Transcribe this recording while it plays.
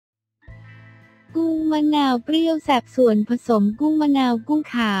กุ้งมะนาวเปรี้ยวแสบส่วนผสมกุ้งมะนาวกุ้ง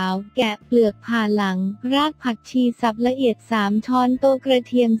ขาวแกะเปลือกผ่าหลังรากผักชีสับละเอียด3ช้อนโต๊ะกระ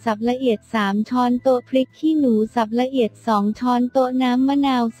เทียมสับละเอียด3ช้อนโต๊ะพริกขี้หนูสับละเอียด2ช้อนโต๊ะน้ำมะน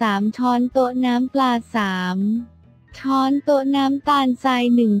าว3ช้อนโต๊ะน้ำปลา3ช้อนโต๊ะน้ำตาลทราย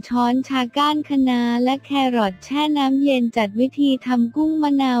1ช้อนชาก้านคะน้าและแครอทแช่น้ำเย็นจัดวิธีทำกุ้งม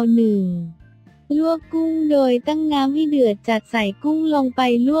ะนาว1ลวกกุ้งโดยตั้งน้ำให้เดือดจัดใส่กุ้งลงไป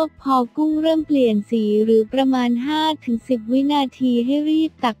ลวกพอกุ้งเริ่มเปลี่ยนสีหรือประมาณ 5-10 วินาทีให้รี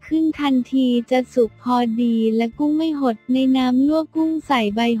บตักขึ้นทันทีจะสุกพอดีและกุ้งไม่หดในน้ำลวกกุ้งใส่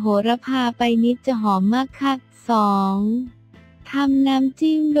ใบโหระพาไปนิดจะหอมมากค่ะ2ทำน้ำ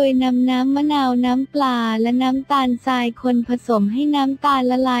จิ้มโดยนำน้ำมะนาวน้ำปลาและน้ำตาลทรายคนผสมให้น้ำตาล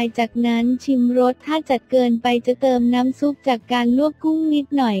ละลายจากนั้นชิมรสถ้าจัดเกินไปจะเติมน้ำซุปจากการลวกกุ้งนิด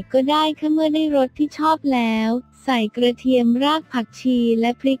หน่อยก็ได้ค่ะเมื่อได้รสที่ชอบแล้วใส่กระเทียมรากผักชีและ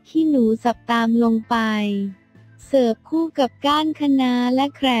พริกขี้หนูสับตามลงไปเสิร์ฟคู่กับก้านคะน้าและ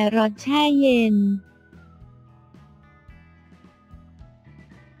แครอทแช่เย็น